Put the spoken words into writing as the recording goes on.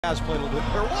Has played a little bit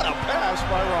better. What a pass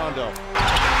by Rondo.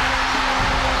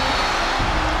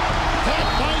 That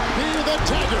might be the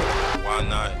dagger. Why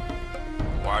not?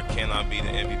 Why can't I be the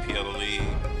MVP of the league?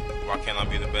 Why can't I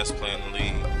be the best player in the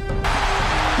league?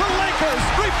 The Lakers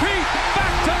repeat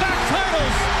back-to-back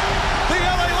titles. The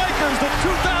LA Lakers, the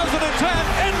 2010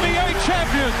 NBA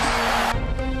champions.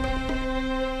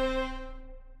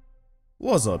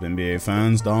 What's up NBA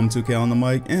fans, Dom2K on the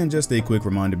mic, and just a quick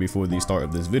reminder before the start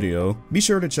of this video, be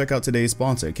sure to check out today's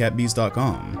sponsor,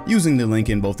 CapBeast.com. Using the link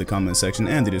in both the comment section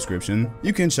and the description,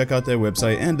 you can check out their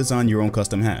website and design your own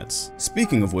custom hats.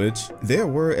 Speaking of which, there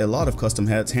were a lot of custom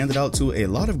hats handed out to a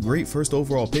lot of great first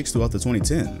overall picks throughout the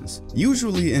 2010s.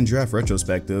 Usually in draft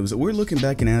retrospectives, we're looking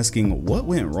back and asking what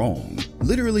went wrong.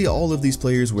 Literally all of these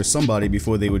players were somebody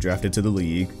before they were drafted to the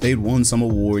league, they'd won some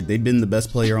award, they'd been the best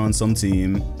player on some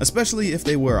team, especially if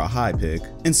they were a high pick,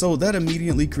 and so that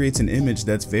immediately creates an image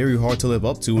that's very hard to live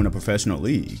up to in a professional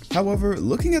league. However,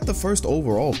 looking at the first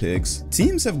overall picks,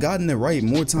 teams have gotten it right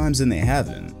more times than they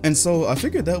haven't, and so I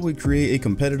figured that would create a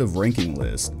competitive ranking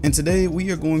list. And today we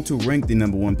are going to rank the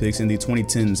 #1 picks in the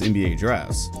 2010s NBA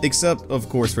drafts, except of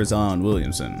course for Zion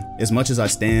Williamson. As much as I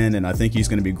stand and I think he's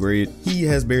going to be great, he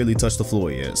has barely touched the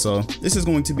floor yet, so this is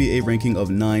going to be a ranking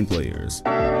of 9 players.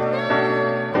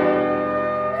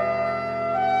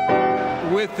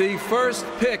 With the first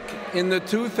pick in the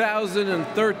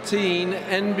 2013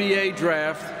 NBA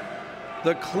Draft,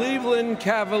 the Cleveland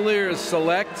Cavaliers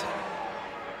select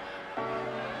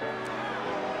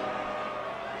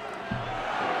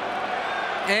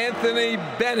Anthony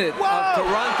Bennett of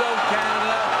Toronto,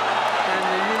 Canada, and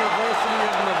the University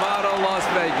of Nevada, Las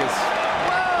Vegas.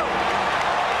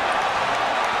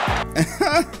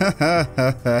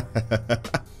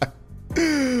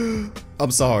 I'm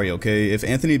sorry, okay? If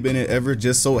Anthony Bennett ever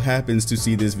just so happens to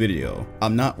see this video,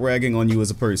 I'm not ragging on you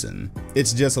as a person.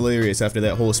 It's just hilarious after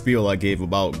that whole spiel I gave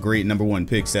about great #1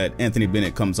 picks that Anthony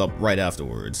Bennett comes up right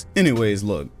afterwards. Anyways,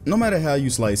 look, no matter how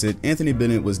you slice it, Anthony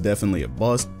Bennett was definitely a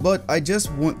bust, but I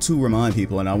just want to remind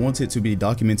people, and I want it to be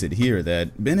documented here,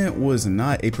 that Bennett was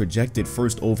not a projected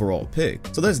first overall pick.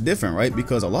 So that's different, right?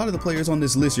 Because a lot of the players on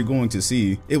this list you're going to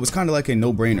see, it was kind of like a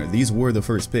no-brainer. These were the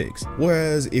first picks.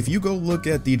 Whereas if you go look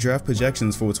at the draft projections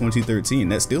for 2013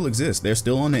 that still exist, they're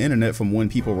still on the internet from when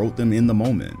people wrote them in the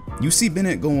moment. You see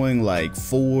Bennett going like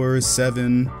 4,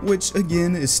 7, which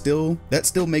again is still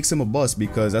makes him a bust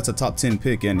because that's a top 10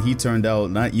 pick and he turned out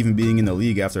not even being in the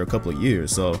league after a couple of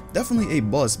years, so definitely a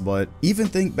bust. But even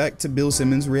think back to Bill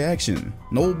Simmons' reaction.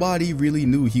 Nobody really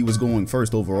knew he was going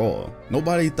first overall.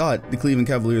 Nobody thought the Cleveland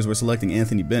Cavaliers were selecting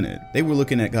Anthony Bennett. They were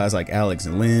looking at guys like Alex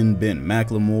Len, Ben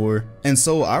McLemore, and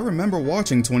so I remember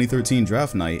watching 2013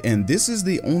 draft night, and this is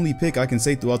the only pick I can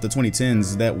say throughout the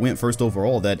 2010s that went first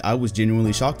overall that I was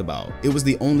genuinely shocked about. It was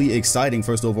the only exciting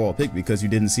first overall pick because you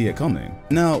didn't see it coming.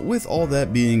 Now, with all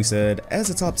that being said,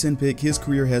 as a top 10 pick, his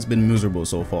career has been miserable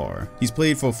so far. He's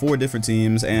played for 4 different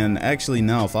teams, and actually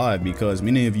now 5 because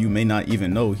many of you may not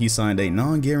even know he signed a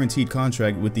non-guaranteed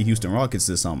contract with the Houston Rockets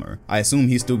this summer. I assume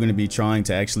he's still going to be trying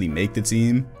to actually make the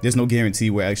team. There's no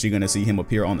guarantee we're actually going to see him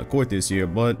appear on the court this year,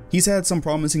 but he's had some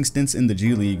promising stints in the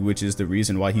G League, which is the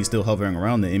reason why he's still hovering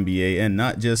around the NBA and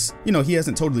not just, he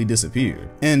hasn't totally disappeared.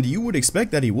 And you would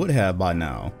expect that he would have by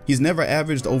now. He's never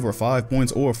averaged over 5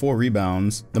 points or 4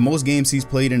 rebounds. The most games he's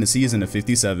played in a season is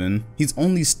 57. He's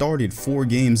only started 4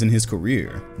 games in his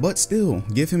career. But still,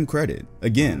 give him credit.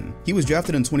 Again, he was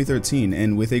drafted in 2013,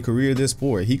 and with a career this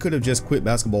poor, he could have just quit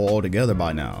basketball altogether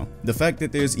by now. The fact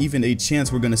that there's even a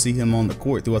chance we're going to see him on the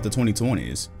court throughout the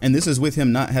 2020s, and this is with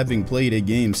him not having played a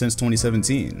game since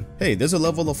 2017. Hey, there's a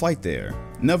level of fight there.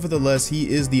 Nevertheless, he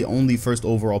is the only first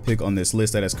overall pick on this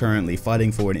list that is currently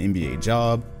fighting for an NBA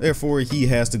job. Therefore, he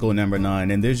has to go number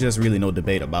 9, and there's just really no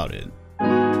debate about it.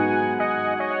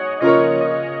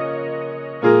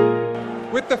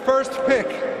 With the first pick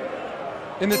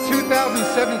in the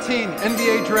 2017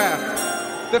 NBA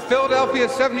Draft, the Philadelphia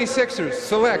 76ers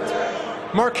select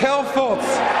Markelle Fultz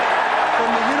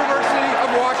from the University of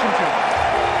Washington.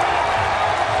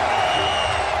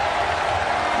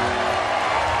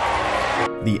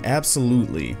 The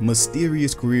absolutely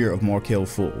mysterious career of Markelle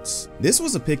Fultz. This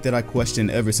was a pick that I questioned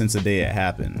ever since the day it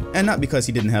happened, and not because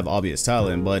he didn't have obvious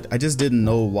talent, but I just didn't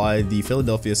know why the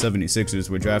Philadelphia 76ers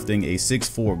were drafting a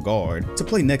 6'4" guard to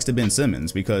play next to Ben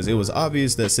Simmons, because it was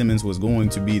obvious that Simmons was going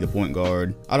to be the point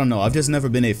guard. I don't know, I've just never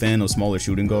been a fan of smaller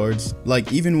shooting guards.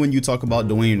 Like, even when you talk about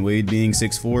Dwayne Wade being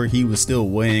 6'4", he was still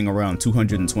weighing around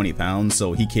 220 pounds,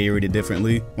 so he carried it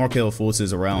differently. Markelle Fultz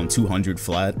is around 200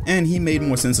 flat, and he made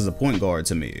more sense as a point guard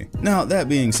to me. Now, that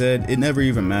being said, it never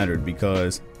even mattered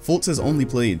because Fultz has only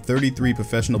played 33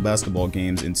 professional basketball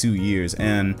games in 2 years,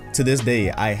 and to this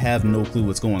day, I have no clue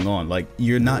what's going on. Like,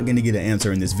 you're not gonna get an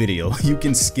answer in this video. You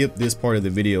can skip this part of the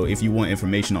video if you want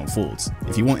information on Fultz.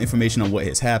 If you want information on what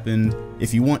has happened,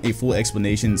 if you want a full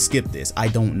explanation, skip this. I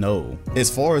don't know. As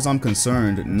far as I'm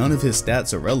concerned, none of his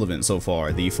stats are relevant so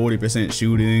far. The 40%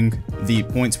 shooting, the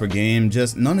points per game,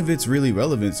 just none of it's really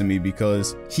relevant to me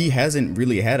because he hasn't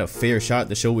really had a fair shot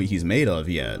to show what he's made of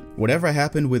yet. Whatever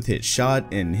happened with his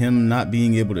shot and him not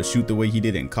being able to shoot the way he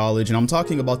did in college, and I'm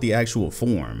talking about the actual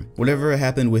form, whatever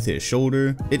happened with his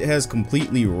shoulder, it has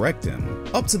completely wrecked him.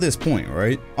 Up to this point,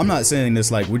 right? I'm not saying this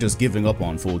like we're just giving up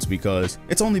on Fultz because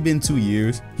it's only been 2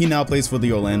 years. He now plays for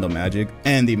the Orlando Magic,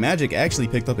 and the Magic actually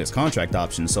picked up his contract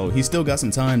option, so he's still got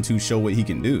some time to show what he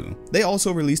can do. They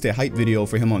also released a hype video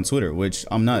for him on Twitter, which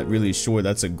I'm not really sure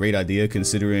that's a great idea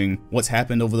considering what's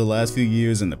happened over the last few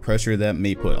years and the pressure that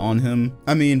may put on him.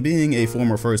 I mean, being a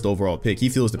former first overall pick, he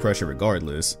feels the pressure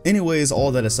regardless. Anyways,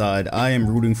 all that aside, I am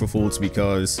rooting for Fultz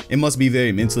because it must be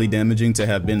very mentally damaging to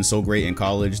have been so great in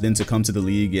college, then to come to the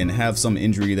league and have some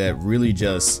injury that really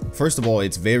just, first of all,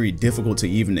 it's very difficult to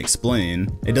even explain.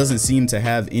 It doesn't seem to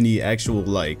have any actual,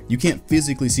 like, you can't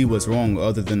physically see what's wrong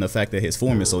other than the fact that his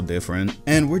form is so different,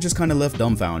 and we're just kind of left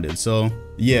dumbfounded. So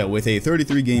yeah, with a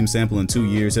 33 game sample in 2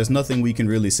 years, there's nothing we can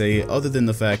really say other than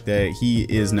the fact that he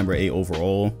is number 8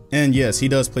 overall. And yes, he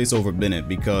does place over Bennett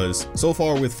because so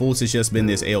far with Fultz it's just been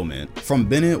this ailment. From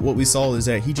Bennett, what we saw is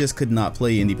that he just could not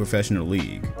play in the professional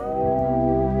league.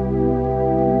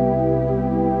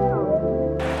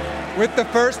 With the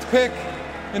first pick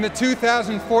in the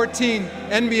 2014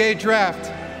 NBA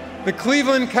Draft, the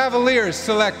Cleveland Cavaliers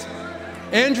select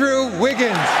Andrew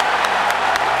Wiggins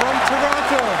from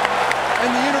Toronto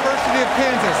and the University of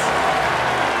Kansas.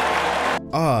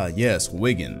 Ah, yes,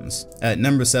 Wiggins. At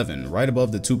number 7, right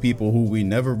above the two people who we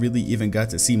never really even got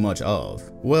to see much of.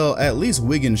 Well, at least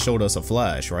Wiggins showed us a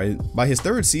flash, right? By his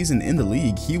 3rd season in the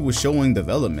league, he was showing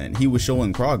development, he was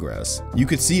showing progress. You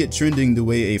could see it trending the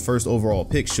way a first overall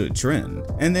pick should trend.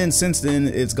 And then since then,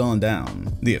 it's gone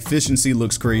down. The efficiency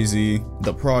looks crazy,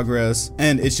 the progress,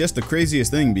 and it's just the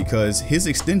craziest thing because his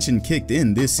extension kicked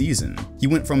in this season. He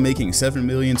went from making $7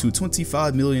 million to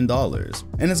 $25 million,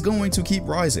 and it's going to keep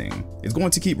rising. It's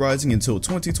going to keep rising until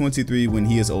 2023 when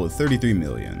he is owed $33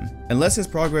 million. Unless his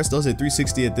progress does a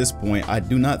 360 at this point, I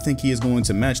do not think he is going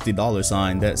to match the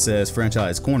 $sign that says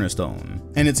franchise cornerstone.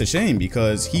 And it's a shame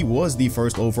because he was the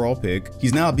first overall pick,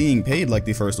 he's now being paid like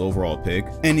the first overall pick,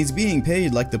 and he's being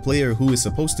paid like the player who is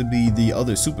supposed to be the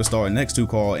other superstar next to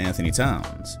Karl Anthony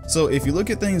Towns. So if you look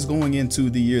at things going into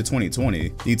the year 2020,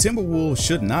 the Timberwolves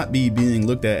should not be being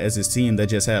looked at as this team that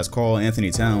just has Karl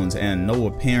Anthony Towns and no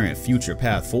apparent future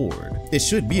path forward. It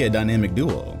should be a dynamic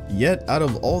duo. Yet, out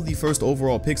of all the first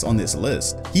overall picks on this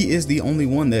list, he is the only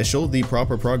one that showed the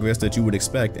proper progress that you would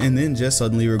expect and then just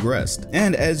suddenly regressed.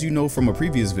 And as you know from a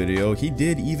previous video, he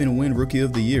did even win Rookie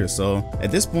of the Year, so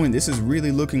at this point this is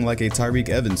really looking like a Tyreke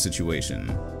Evans situation.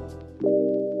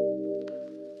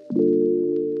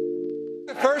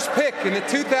 The first pick in the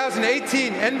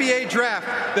 2018 NBA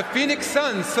Draft, the Phoenix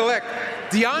Suns select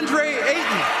DeAndre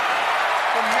Ayton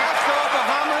from Nassau,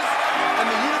 Bahamas and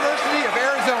the University of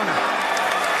Arizona.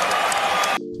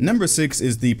 Number 6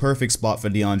 is the perfect spot for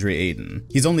DeAndre Ayton.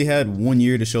 He's only had 1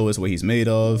 year to show us what he's made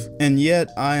of, and yet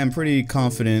I am pretty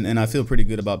confident and I feel pretty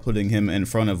good about putting him in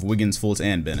front of Wiggins, Fultz,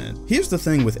 and Bennett. Here's the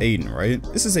thing with Ayton, right?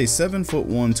 This is a 7'1",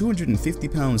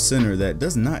 250-pound center that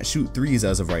does not shoot threes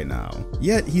as of right now.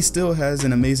 Yet he still has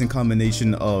an amazing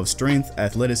combination of strength,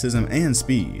 athleticism, and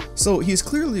speed. So he's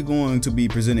clearly going to be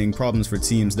presenting problems for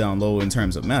teams down low in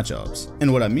terms of matchups.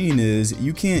 And what I mean is,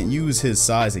 you can't use his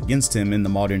size against him in the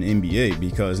modern NBA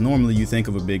because normally you think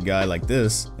of a big guy like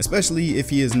this, especially if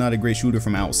he is not a great shooter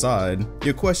from outside,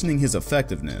 you're questioning his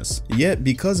effectiveness. Yet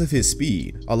because of his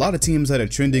speed, a lot of teams that are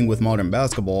trending with modern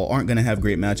basketball aren't going to have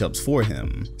great matchups for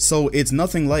him. So it's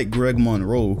nothing like Greg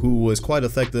Monroe, who was quite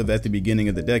effective at the beginning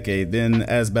of the decade, then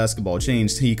as basketball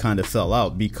changed he kind of fell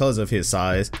out because of his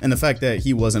size and the fact that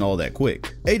he wasn't all that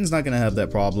quick. Ayton's not going to have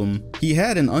that problem. He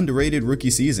had an underrated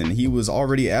rookie season. He was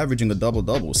already averaging a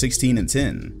double-double, 16 and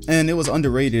 10. And it was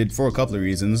underrated for a couple of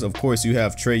reasons. Of course, you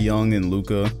have Trae Young and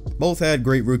Luka. Both had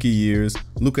great rookie years.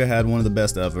 Luka had one of the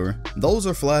best ever. Those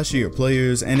are flashier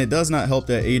players, and it does not help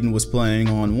that Ayton was playing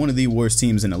on one of the worst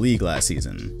teams in the league last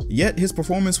season. Yet his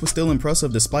performance was still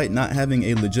impressive despite not having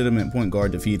a legitimate point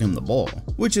guard to feed him the ball,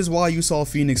 which is why you saw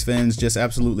Phoenix fans just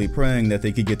absolutely praying that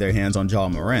they could get their hands on Ja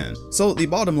Morant. So the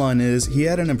bottom line is, he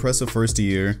had an impressive first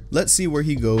year. Let's see where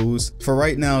he goes. For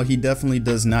right now, he definitely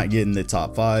does not get in the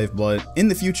top 5, but in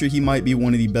the future he might be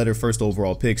one of the better first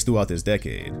overall picks throughout this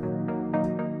decade.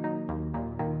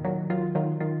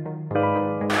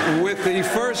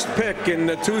 first pick in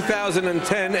the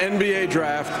 2010 NBA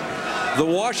Draft, the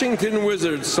Washington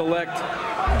Wizards select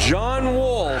John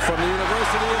Wall from the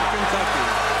University of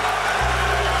Kentucky.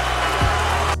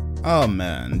 Oh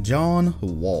man, John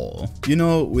Wall. You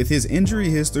know, with his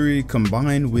injury history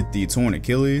combined with the torn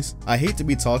Achilles, I hate to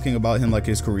be talking about him like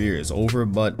his career is over,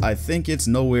 but I think it's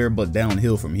nowhere but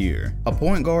downhill from here. A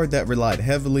point guard that relied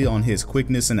heavily on his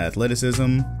quickness and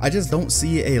athleticism, I just don't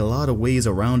see a lot of ways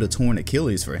around a torn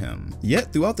Achilles for him.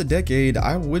 Yet throughout the decade,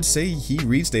 I would say he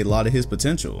reached a lot of his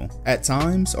potential. At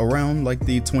times, around like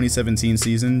the 2017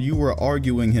 season, you were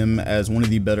arguing him as one of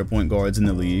the better point guards in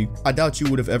the league. I doubt you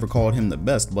would have ever called him the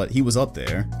best, but he was up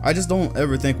there. I just don't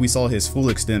ever think we saw his full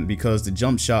extent because the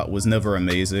jump shot was never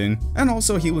amazing, and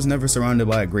also he was never surrounded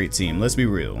by a great team, let's be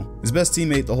real. His best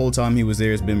teammate the whole time he was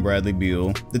there has been Bradley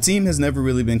Beal. The team has never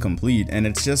really been complete, and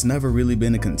it's just never really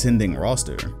been a contending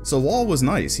roster. So Wall was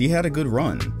nice, he had a good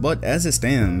run, but as it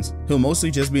stands, he'll mostly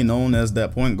just be known as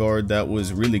that point guard that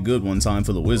was really good one time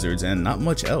for the Wizards and not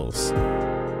much else.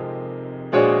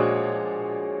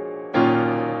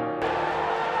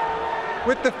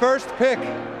 With the first pick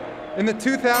in the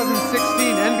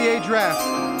 2016 NBA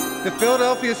Draft, the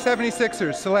Philadelphia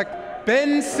 76ers select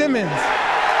Ben Simmons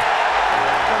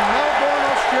from Melbourne,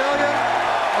 Australia,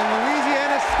 and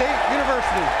Louisiana State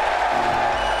University.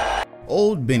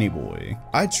 Old Benny Boy.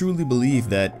 I truly believe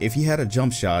that if he had a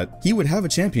jump shot, he would have a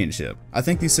championship. I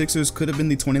think the Sixers could have been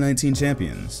the 2019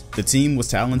 champions. The team was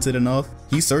talented enough.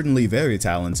 He's certainly very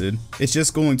talented. It's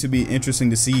just going to be interesting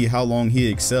to see how long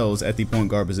he excels at the point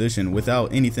guard position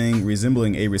without anything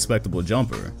resembling a respectable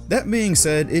jumper. That being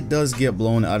said, it does get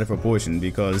blown out of proportion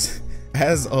because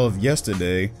as of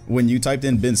yesterday, when you typed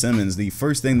in Ben Simmons, the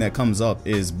first thing that comes up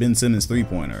is Ben Simmons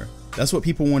three-pointer. That's what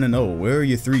people want to know. Where are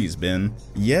your threes, Ben?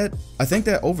 Yet, I think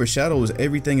that overshadows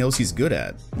everything else he's good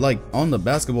at. Like, on the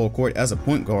basketball court as a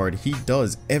point guard, he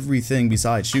does everything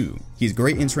besides shoot. He's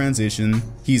great in transition,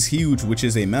 he's huge, which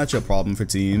is a matchup problem for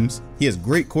teams. He has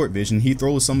great court vision, he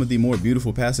throws some of the more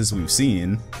beautiful passes we've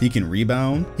seen. He can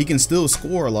rebound, he can still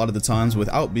score a lot of the times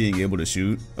without being able to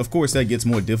shoot. Of course, that gets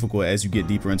more difficult as you get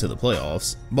deeper into the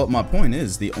playoffs. But my point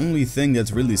is, the only thing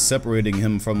that's really separating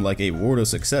him from like a world of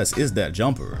success is that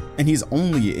jumper. And he's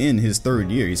only in his third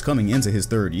year, he's coming into his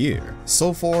third year.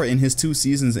 So far in his 2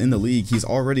 seasons in the league, he's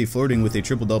already flirting with a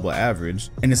triple-double average,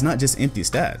 and it's not just empty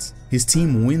stats. His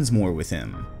team wins more with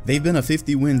him. They've been a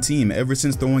 50-win team ever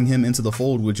since throwing him into the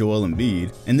fold with Joel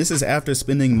Embiid, and this is after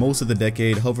spending most of the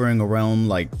decade hovering around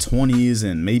like 20s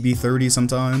and maybe 30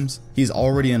 sometimes. He's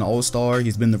already an all-star,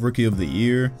 he's been the rookie of the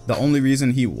year. The only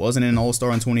reason he wasn't an all-star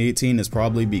in 2018 is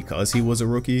probably because he was a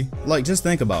rookie. Like, just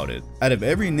think about it. Out of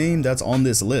every name that's on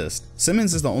this list,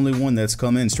 Simmons is the only one that's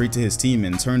come in straight to his team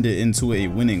and turned it into a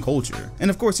winning culture. And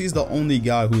of course, he's the only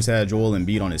guy who's had Joel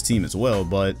Embiid on his team as well,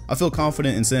 but I feel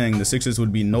confident in saying the Sixers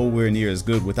would be nowhere near as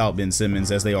good without Ben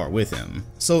Simmons as they are with him.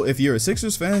 So if you're a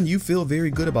Sixers fan, you feel very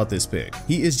good about this pick.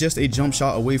 He is just a jump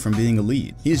shot away from being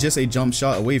elite. He is just a jump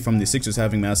shot away from the Sixers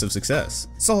having massive success.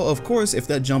 So of course, if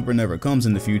that jumper never comes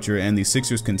in the future and the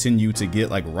Sixers continue to get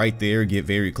like right there, get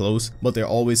very close, but they're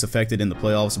always affected in the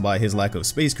playoffs by his lack of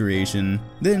space creation,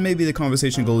 then maybe the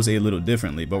conversation goes a little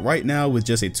differently. But right now, with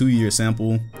just a 2-year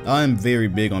sample, I'm very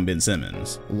big on Ben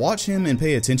Simmons. Watch him and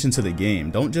pay attention to the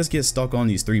game. Don't just get stuck on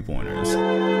these three-pointers.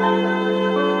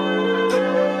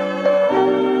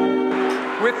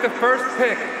 With the first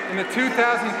pick in the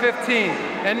 2015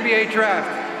 NBA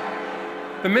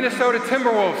Draft, the Minnesota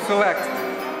Timberwolves select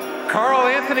Karl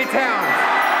Anthony Towns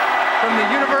from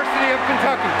the University of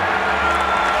Kentucky.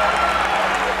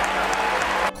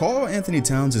 Karl Anthony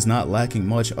Towns is not lacking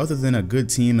much other than a good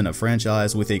team and a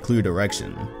franchise with a clear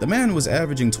direction. The man was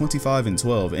averaging 25 and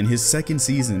 12 in his second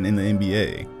season in the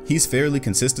NBA. He's fairly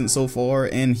consistent so far,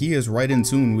 and he is right in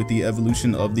tune with the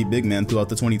evolution of the big man throughout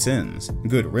the 2010s.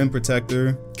 Good rim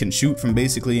protector, can shoot from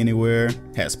basically anywhere,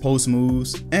 has post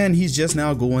moves, and he's just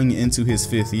now going into his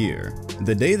 5th year.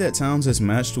 The day that Towns is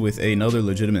matched with another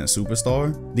legitimate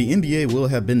superstar, the NBA will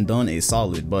have been done a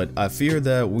solid, but I fear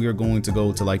that we are going to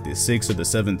go to like the 6th or the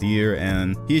 7th year,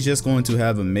 and he's just going to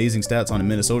have amazing stats on a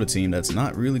Minnesota team that's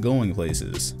not really going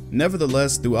places.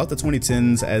 Nevertheless, throughout the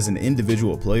 2010s as an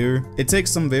individual player, it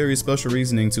takes some very special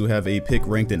reasoning to have a pick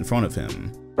ranked in front of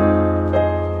him.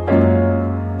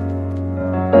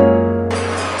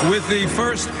 With the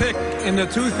first pick in the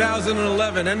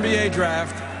 2011 NBA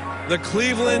Draft, the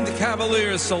Cleveland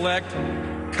Cavaliers select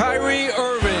Kyrie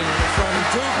Irving from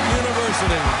Duke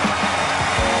University.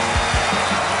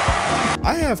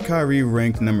 I have Kyrie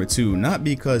ranked number 2, not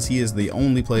because he is the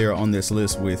only player on this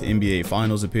list with NBA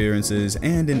Finals appearances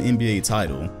and an NBA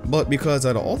title, but because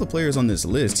out of all the players on this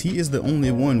list, he is the only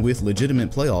one with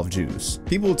legitimate playoff juice.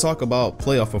 People talk about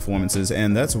playoff performances,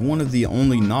 and that's one of the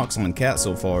only knocks on Cat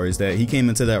so far, is that he came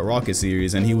into that Rocket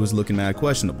series and he was looking mad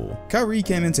questionable. Kyrie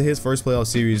came into his first playoff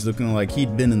series looking like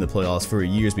he'd been in the playoffs for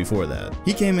years before that.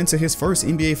 He came into his first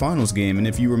NBA Finals game, and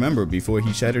if you remember, before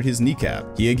he shattered his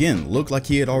kneecap, he again looked like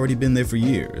he had already been there for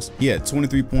years. He had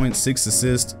 23 points, 6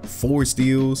 assists, 4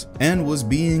 steals, and was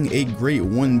being a great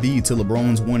 1B to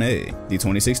LeBron's 1A. The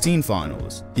 2016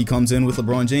 Finals, he comes in with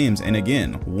LeBron James and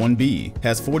again 1B,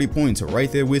 has 40 points right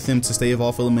there with him to stave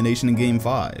off elimination in Game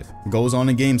 5. Goes on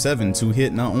in Game 7 to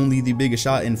hit not only the biggest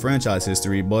shot in franchise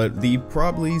history, but the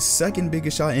probably second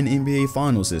biggest shot in NBA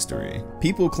Finals history.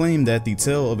 People claim that the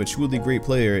tell of a truly great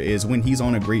player is when he's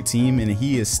on a great team and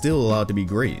he is still allowed to be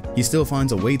great. He still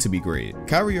finds a way to be great.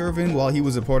 Kyrie Irving, while he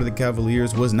was a part of the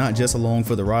Cavaliers, was not just along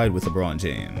for the ride with LeBron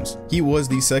James. He was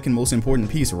the second most important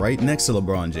piece right next to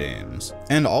LeBron James.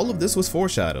 And all of this was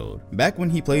foreshadowed. Back when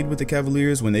he played with the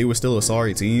Cavaliers when they were still a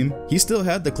sorry team, he still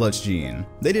had the clutch gene.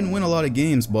 They didn't win a lot of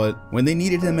games, but when they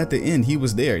needed him at the end, he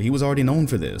was there. He was already known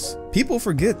for this. People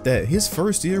forget that his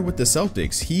first year with the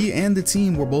Celtics, he and the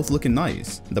team were both looking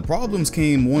nice. The problems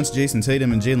came once Jason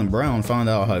Tatum and Jaylen Brown found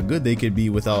out how good they could be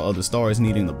without other stars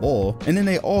needing the ball, and then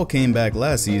they all came back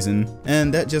last season,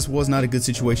 and that just was not a good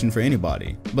situation for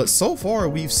anybody. But so far,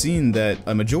 we've seen that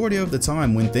a majority of the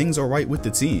time when things are right with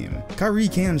the team, Kyrie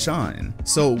can shine.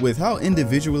 So with how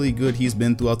individually good he's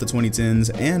been throughout the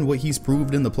 2010s and what he's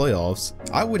proved in the playoffs,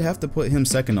 I would have to put him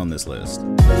second on this list.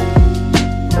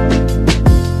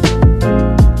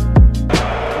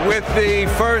 With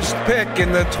the first pick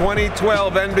in the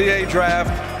 2012 NBA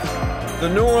Draft, the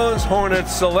New Orleans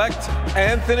Hornets select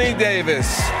Anthony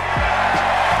Davis.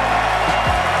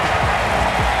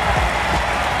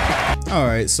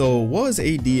 Alright, so was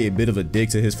AD a bit of a dick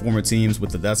to his former teams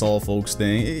with the that's all folks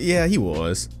thing? Yeah, he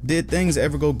was. Did things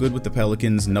ever go good with the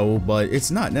Pelicans? No, but it's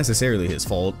not necessarily his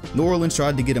fault. New Orleans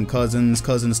tried to get him Cousins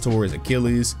tore his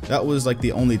Achilles. That was like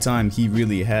the only time he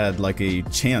really had like a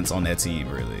chance on that team,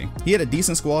 really. He had a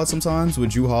decent squad sometimes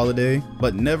with Jrue Holiday,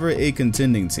 but never a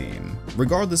contending team.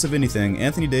 Regardless of anything,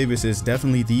 Anthony Davis is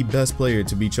definitely the best player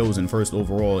to be chosen first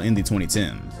overall in the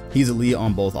 2010s. He's elite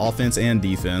on both offense and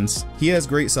defense. He has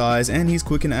great size, and he's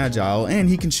quick and agile, and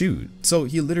he can shoot. So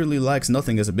he literally lacks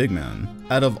nothing as a big man.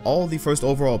 Out of all the first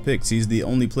overall picks, he's the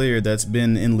only player that's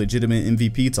been in legitimate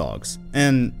MVP talks.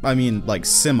 And I mean like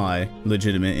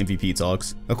semi-legitimate MVP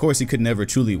talks. Of course he could never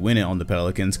truly win it on the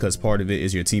Pelicans because part of it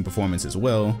is your team performance as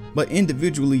well, but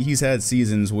individually he's had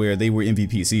seasons where they were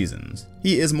MVP seasons.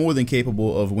 He is more than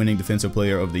capable of winning Defensive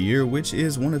Player of the Year, which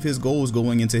is one of his goals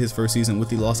going into his first season with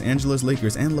the Los Angeles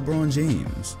Lakers and LeBron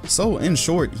James. So in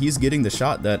short, he's getting the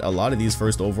shot that a lot of these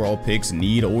first overall picks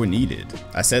need or needed.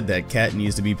 I said that Cat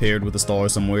needs to be paired with a star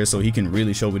somewhere so he can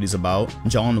really show what he's about.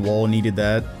 John Wall needed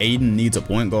that. Aiden needs a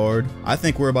point guard. I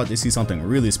think we're about to see something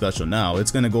really special now.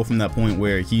 It's going to go from that point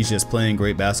where he's just playing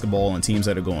great basketball on teams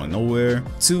that are going nowhere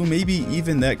to maybe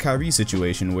even that Kyrie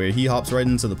situation where he hops right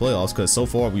into the playoffs, because so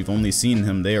far we've only seen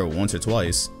him there once or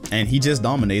twice, and he just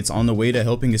dominates on the way to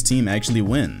helping his team actually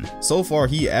win. So far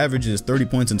he averages 30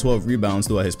 points and 12 rebounds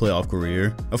throughout his playoff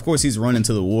career. Of course he's run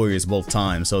into the Warriors both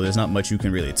times, so there's not much you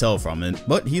can really tell from it,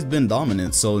 but he's been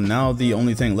dominant, so now the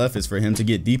only thing left is for him to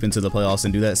get deep into the playoffs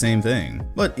and do that same thing.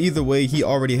 But either way, he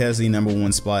already has the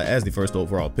 #1 spot as the first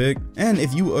overall pick, and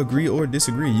if you agree or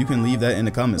disagree, you can leave that in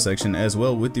the comment section as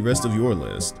well with the rest of your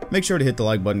list. Make sure to hit the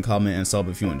like button, comment, and sub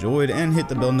if you enjoyed, and hit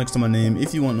the bell next to my name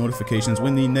if you want notifications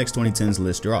when the next 2010s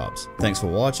list drops. Thanks for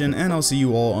watching, and I'll see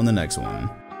you all on the next one.